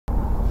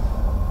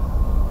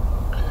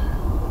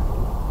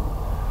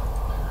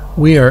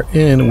We are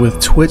in with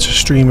Twitch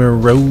streamer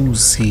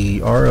Rosie,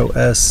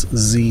 R-O-S-Z-E-E,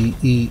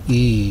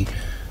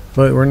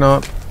 but we're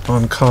not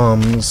on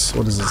comms.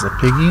 What is this, a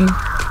piggy?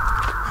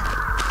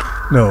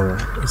 No,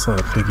 it's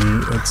not a piggy,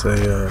 it's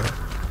a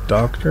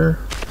doctor,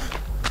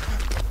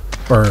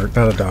 or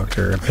not a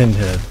doctor, a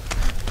pinhead.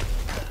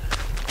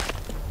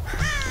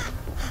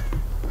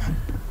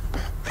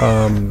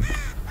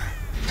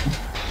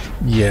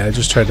 Yeah, I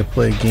just tried to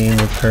play a game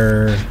with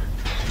her.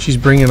 She's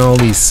bringing all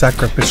these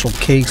sacrificial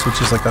cakes, which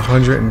is like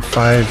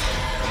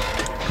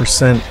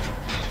 105%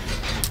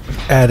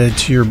 added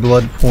to your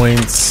blood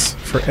points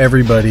for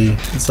everybody.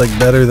 It's like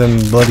better than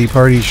bloody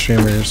party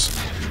streamers.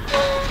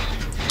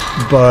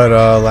 But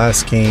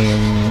last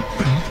game,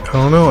 I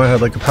don't know, I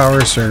had like a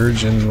power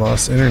surge and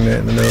lost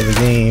internet in the middle of the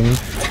game.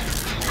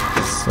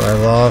 So I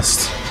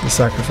lost the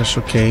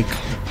sacrificial cake.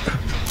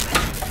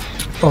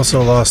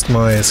 Also lost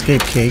my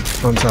escape cake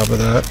on top of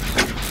that.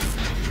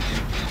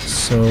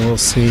 So we'll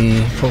see.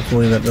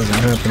 Hopefully that doesn't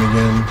happen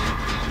again,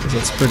 because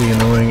that's pretty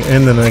annoying.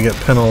 And then I get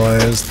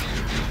penalized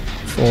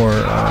for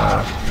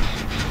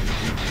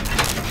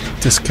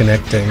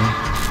disconnecting.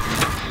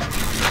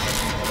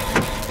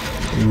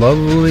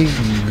 Lovely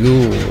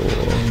ghoul.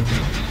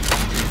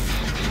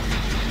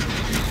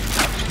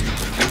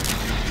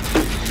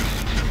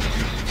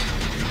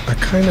 I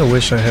kind of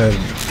wish I had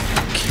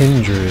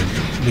Kindred,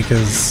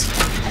 because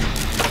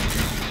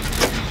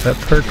that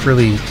perk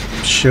really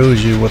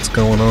shows you what's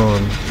going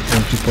on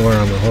when people are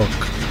on the hook.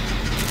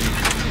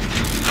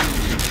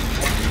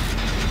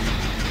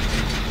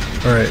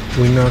 Alright,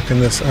 we knocking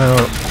this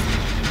out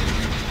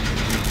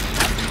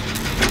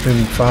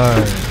in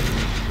 5,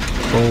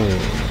 4,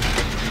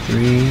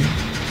 3,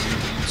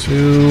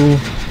 2,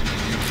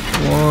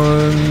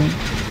 1.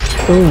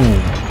 Boom!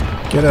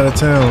 Get out of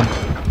town.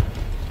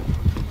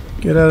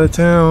 Get out of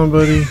town,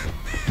 buddy.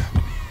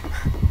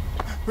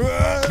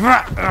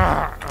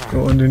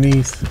 Go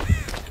underneath.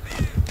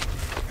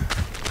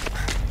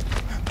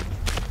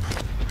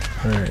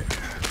 Alright.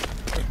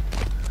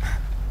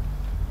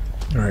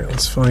 Alright,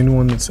 let's find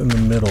one that's in the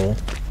middle.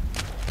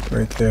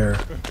 Right there.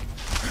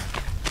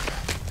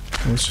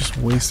 Let's just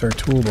waste our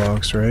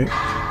toolbox, right?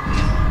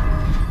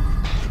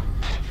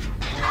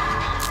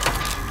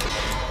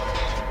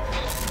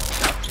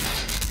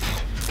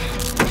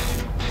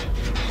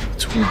 The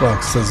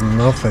toolbox does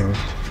nothing.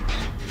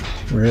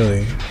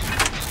 Really.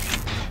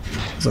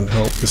 Doesn't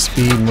help the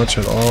speed much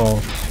at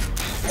all.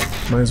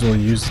 Might as well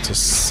use it to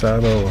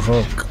saddle a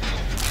hook.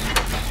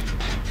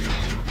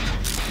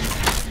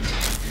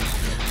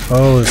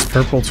 Oh, this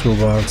purple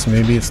toolbox.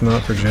 Maybe it's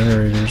not for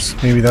generators.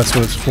 Maybe that's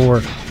what it's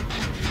for.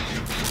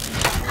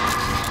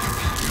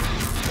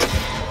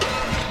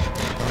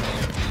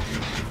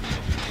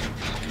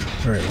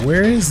 Alright,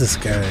 where is this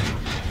guy?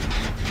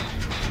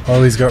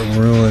 Oh, he's got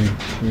ruin.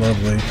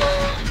 Lovely.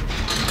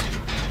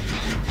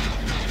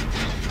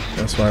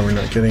 That's why we're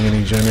not getting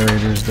any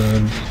generators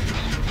done.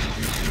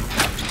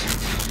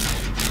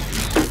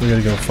 We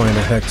gotta go find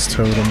a hex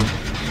totem.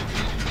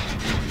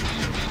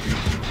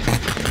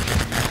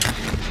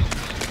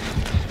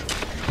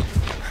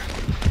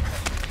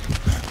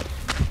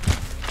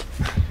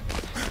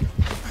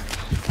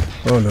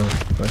 Oh no,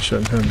 I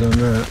shouldn't have done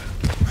that.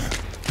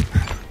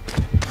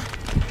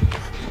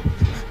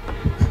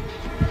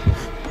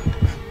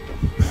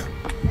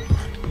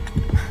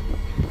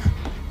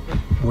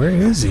 Where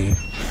is he?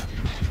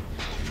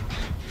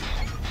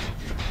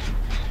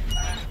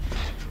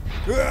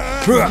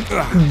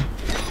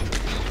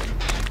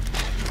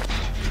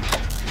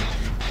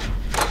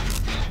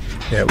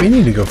 Yeah, we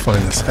need to go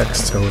find this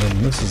hex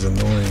totem. This is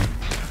annoying.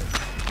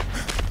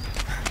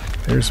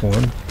 There's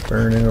one.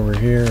 Burning over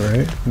here,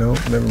 right? No,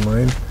 never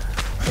mind.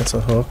 That's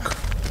a hook.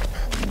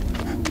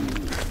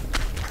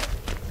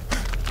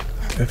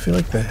 I feel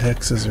like the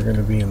hexes are going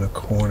to be in the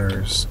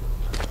corners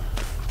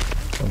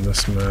on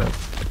this map.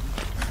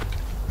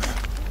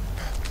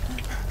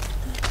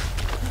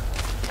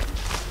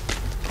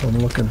 I'm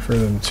looking for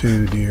them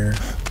too, dear.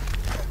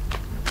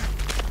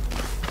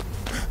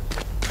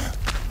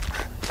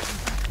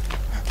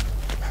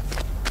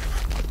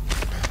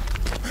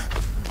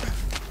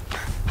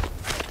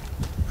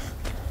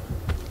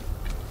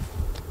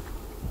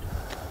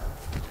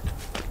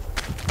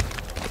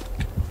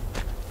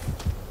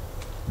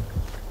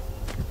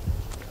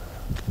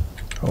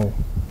 Oh.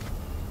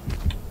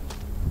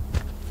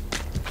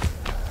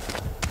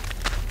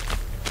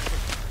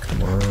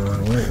 Come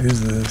on, where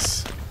is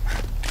this?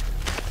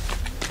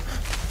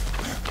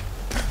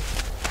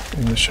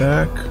 In the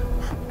shack?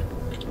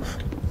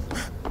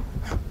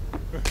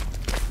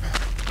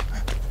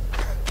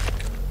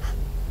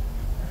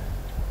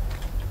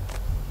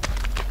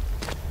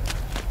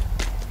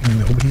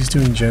 Nobody's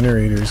doing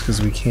generators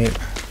because we don't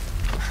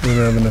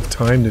have enough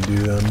time to do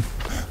them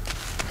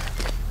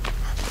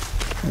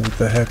with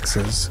the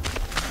hexes.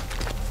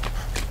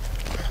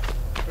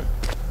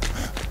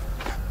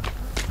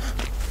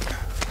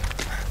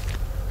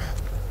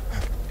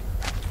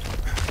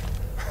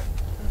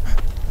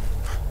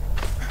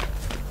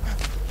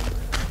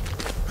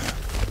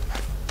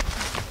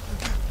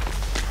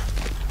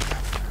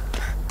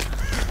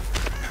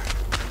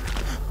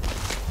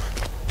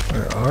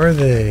 are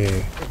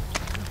they?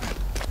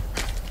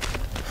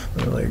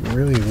 They're like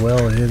really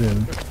well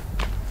hidden.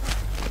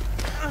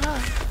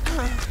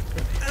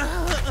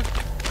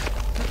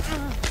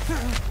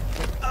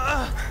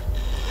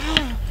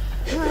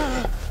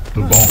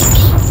 The box.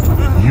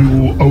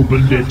 You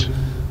opened it.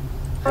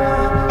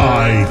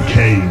 I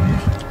came.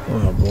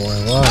 Oh boy,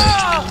 why?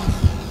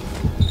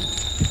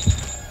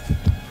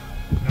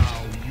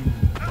 Now you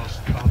must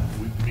come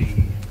with me.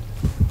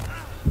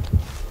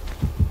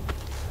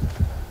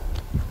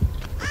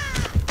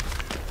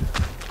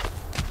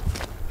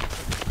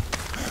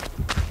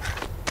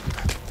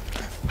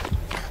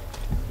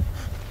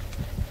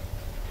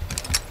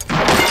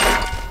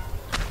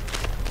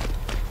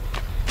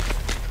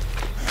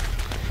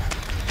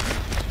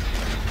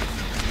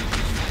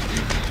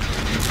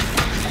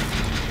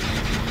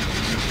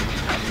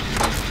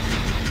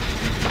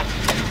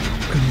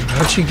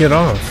 How'd she get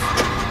off?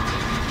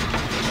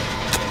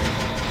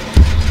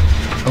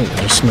 Oh,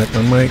 I just smacked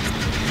my mic.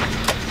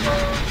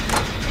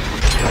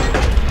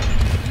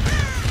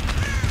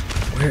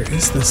 Where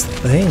is this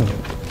thing?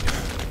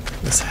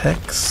 This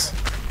hex?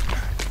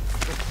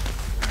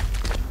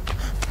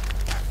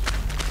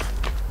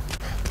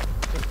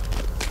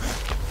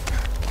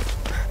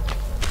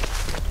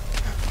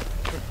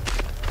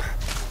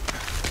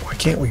 Why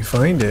can't we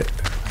find it?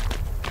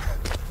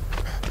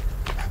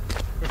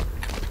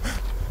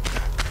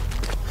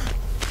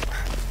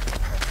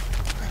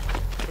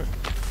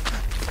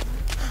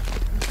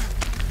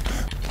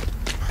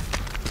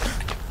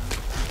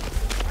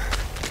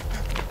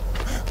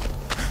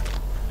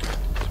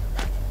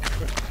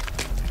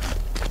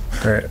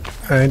 Alright,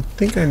 I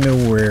think I know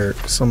where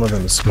some of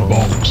them spawn. The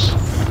box.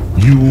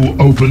 You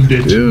opened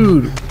it.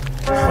 Dude!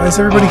 Why does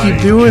everybody keep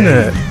doing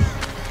that?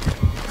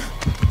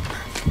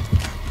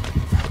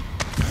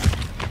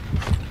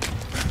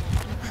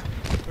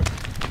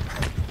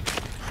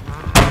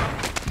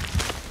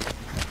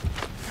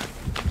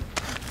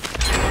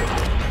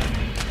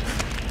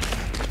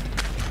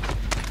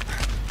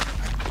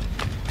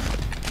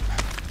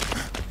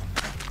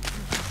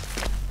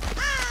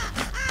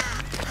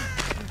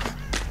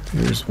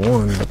 Here's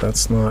one, but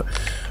that's not...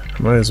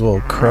 I might as well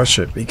crush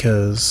it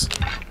because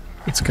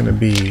it's gonna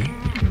be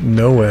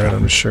NOED,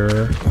 I'm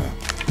sure.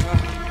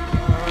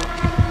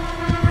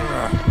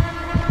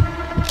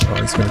 Oh,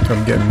 he's gonna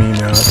come get me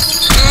now.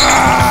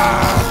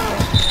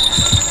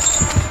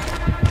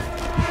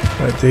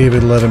 That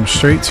David led him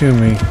straight to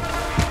me.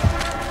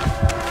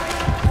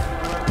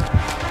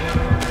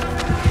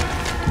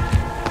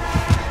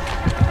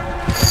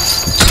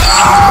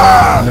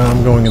 Now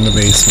I'm going in the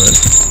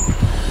basement.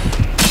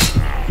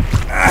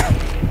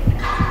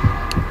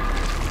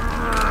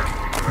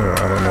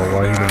 I don't know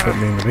why he didn't put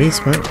me in the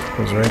basement. It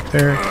was right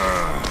there.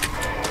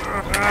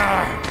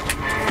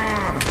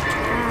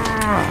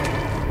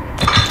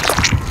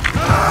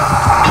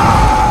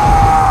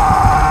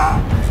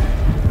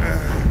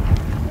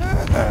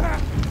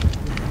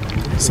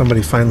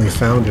 Somebody finally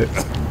found it.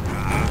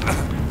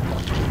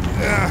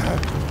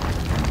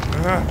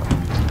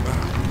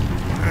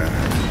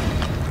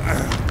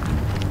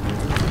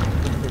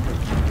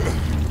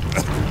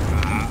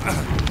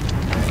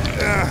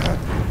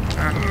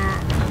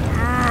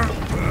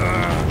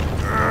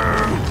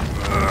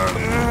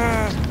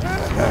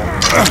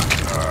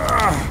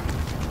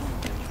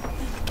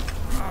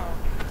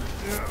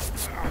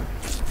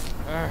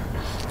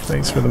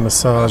 Thanks for the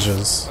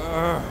massages.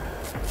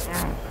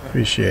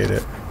 Appreciate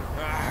it.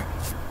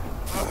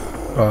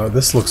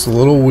 This looks a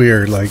little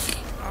weird, like...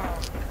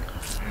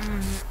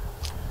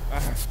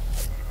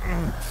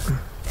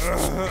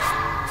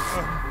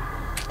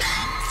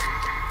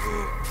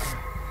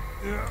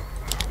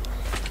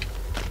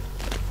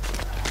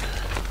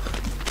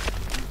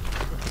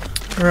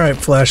 Alright,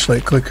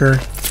 flashlight clicker.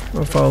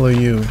 I'll follow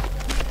you.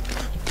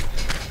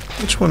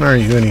 Which one are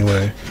you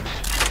anyway?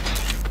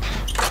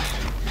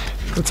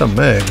 That's a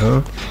Meg,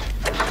 huh?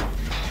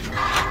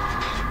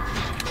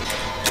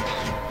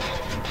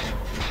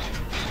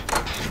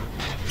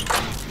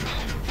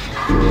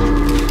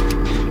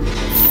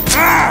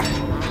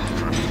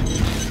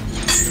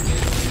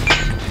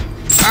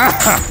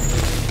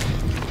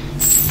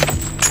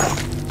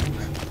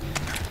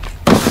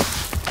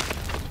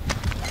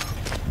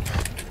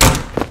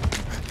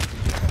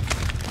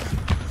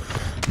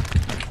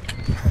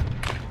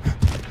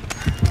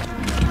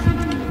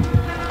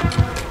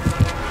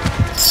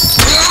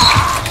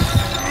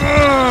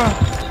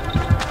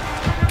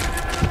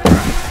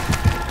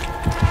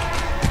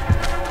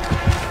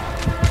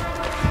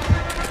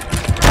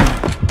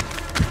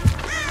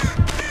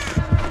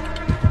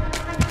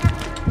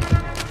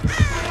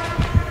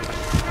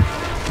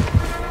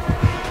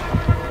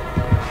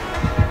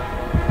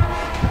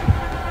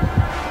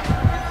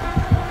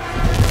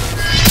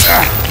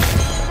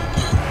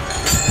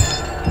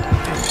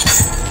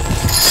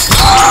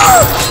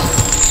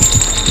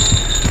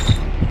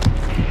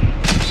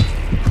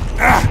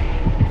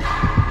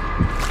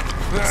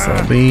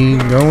 I'll be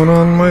going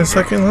on my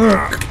second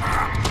hook.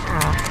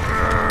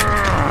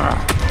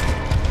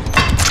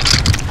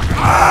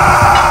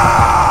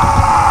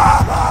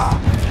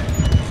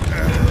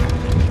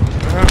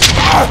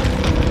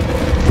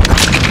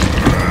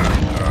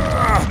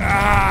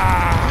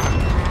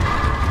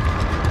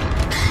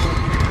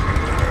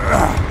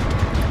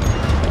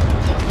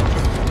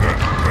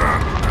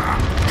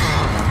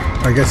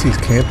 I guess he's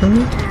camping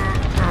me?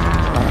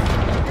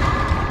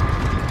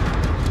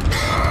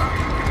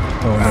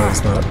 Oh no,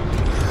 it's not.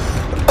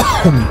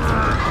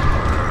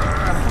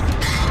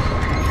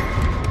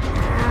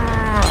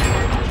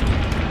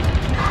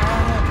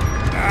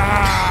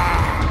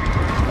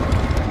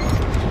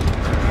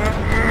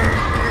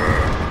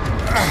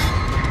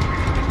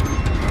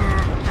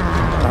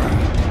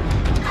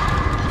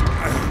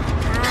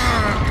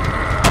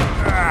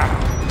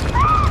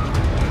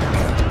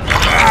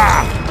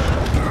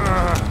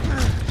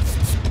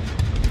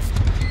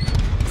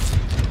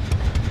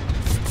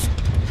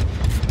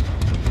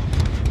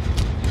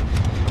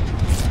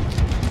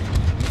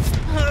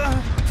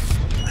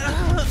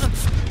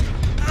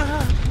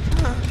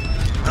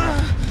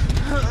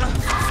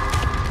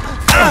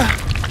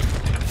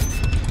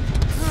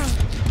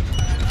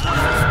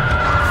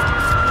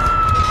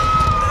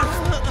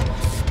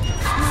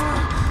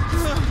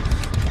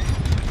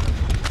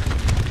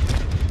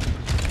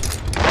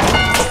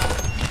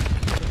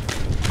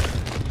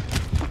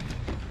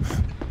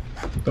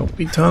 Don't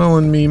be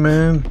tunneling me,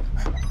 man.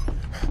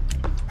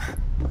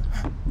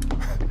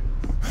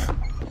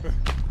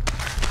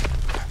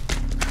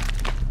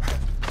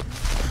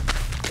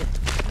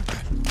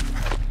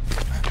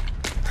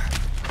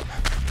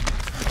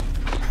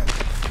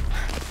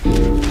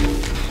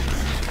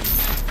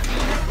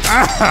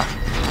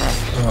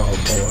 Oh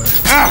boy.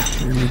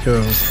 Here we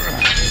go.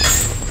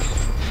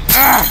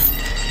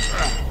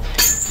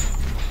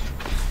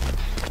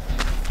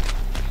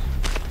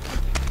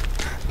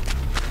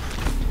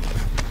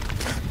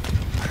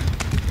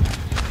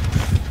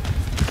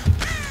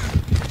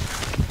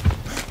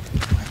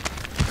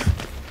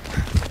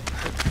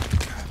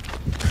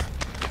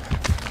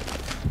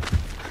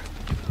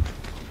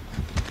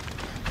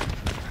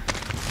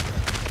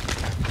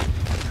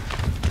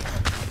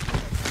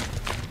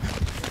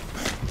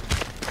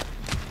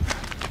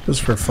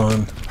 Just for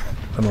fun.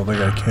 I don't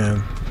think I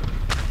can.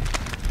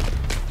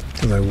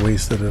 Because I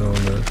wasted it on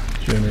the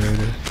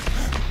generator.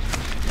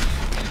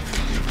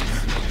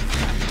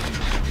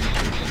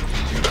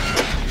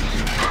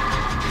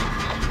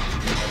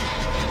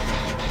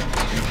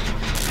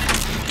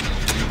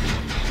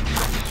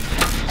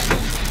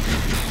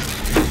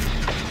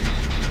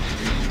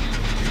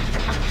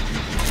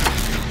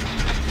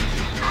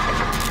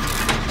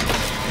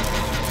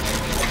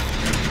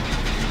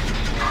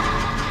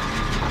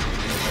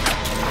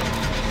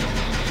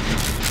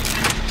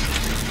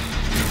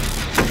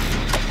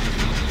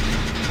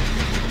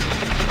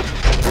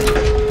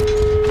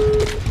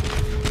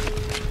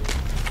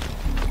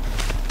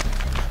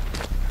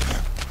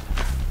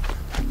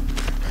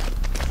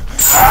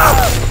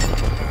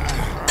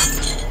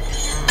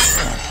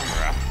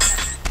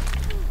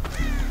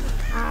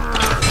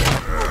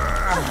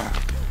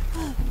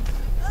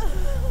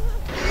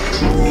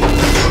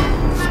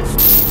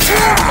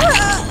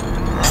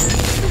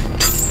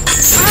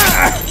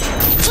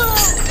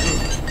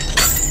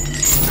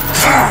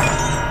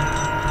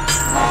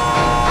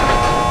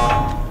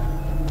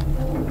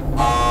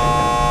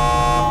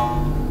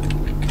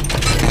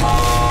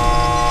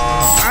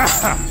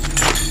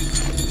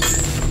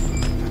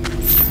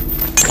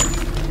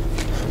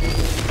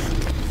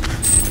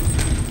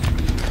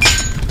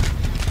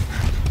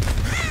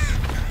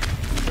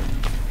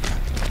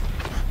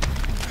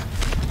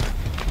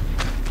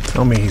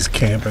 Tell me he's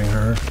camping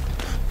her.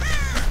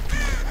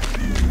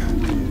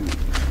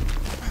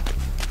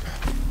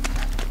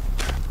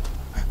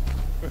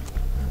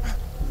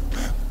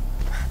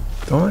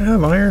 Don't I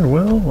have iron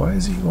will? Why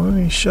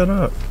won't he shut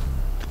up?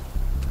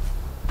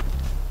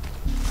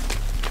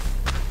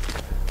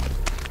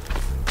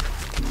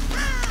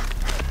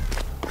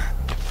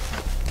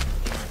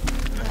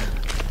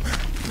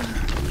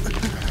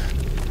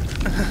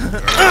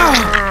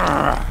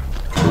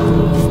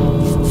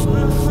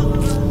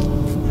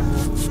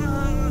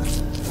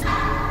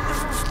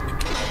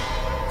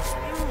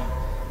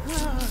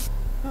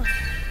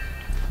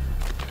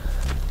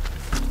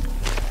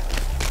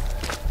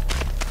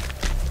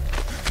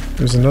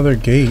 There's another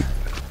gate.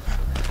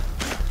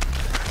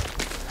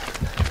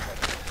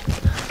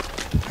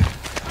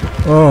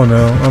 Oh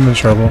no, I'm in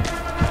trouble.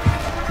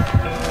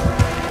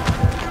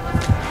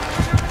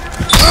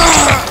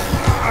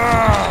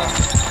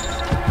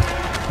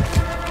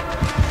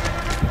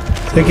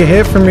 Take a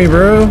hit from me,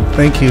 bro.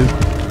 Thank you.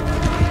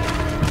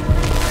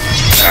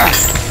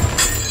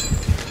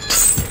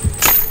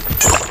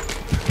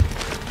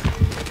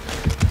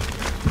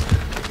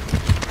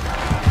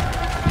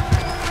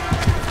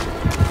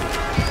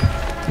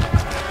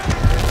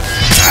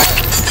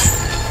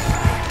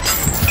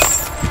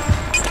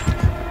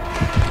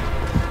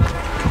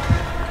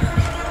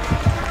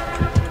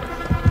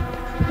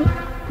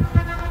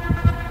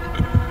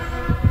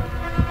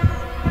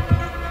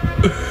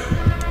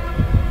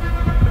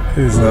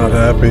 He's not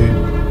happy.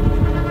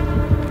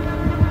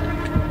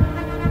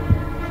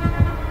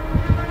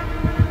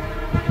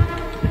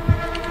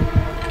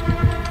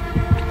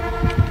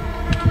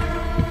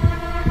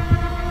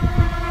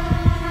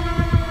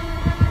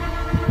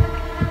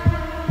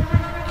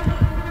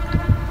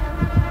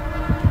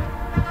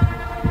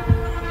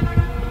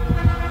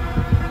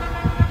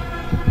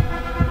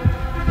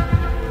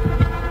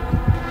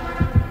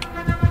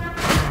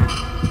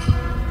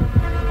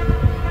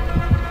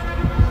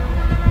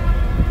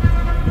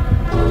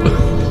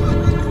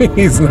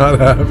 He's not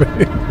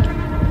happy.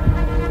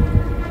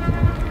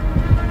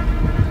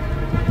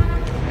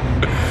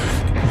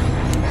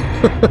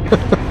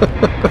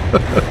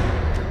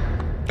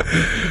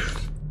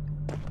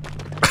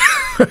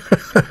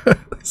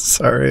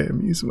 Sorry, I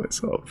amuse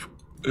myself.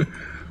 But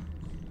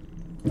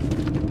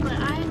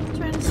I'm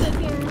trying to sit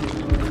here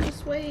and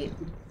just wait.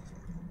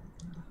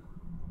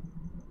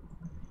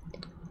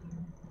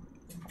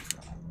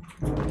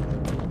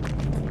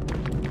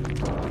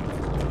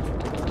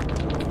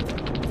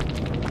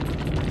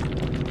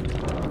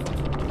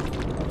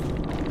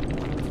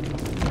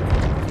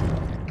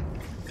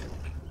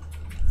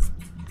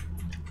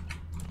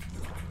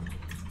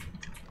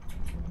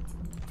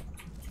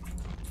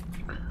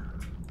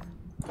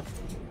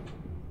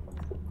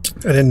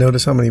 I didn't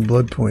notice how many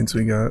blood points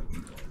we got.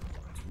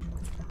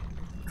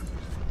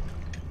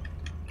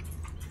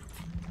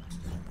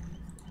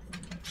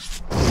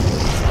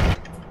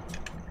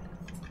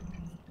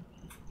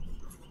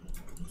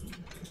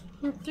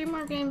 There are 3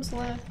 more games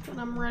left, and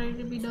I'm ready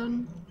to be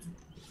done.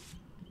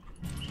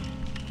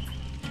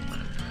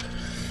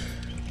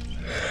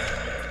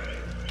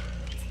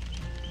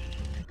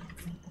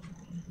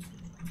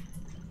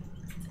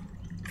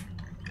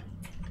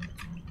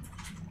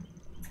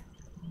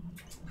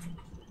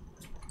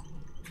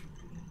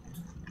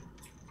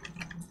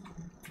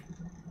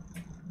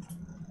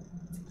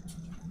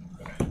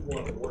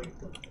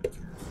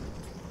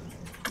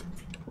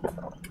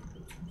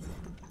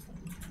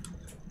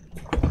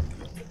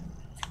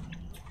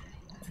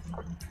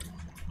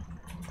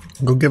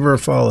 Go give her a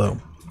follow.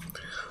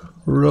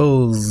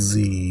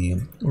 Rosie.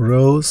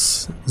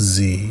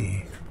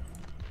 Rosie.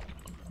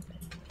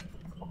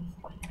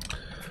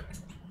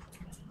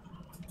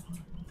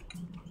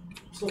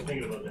 Still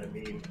thinking about that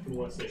meme. Who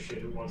wants this shit?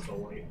 Who wants the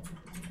light?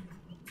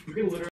 You can literally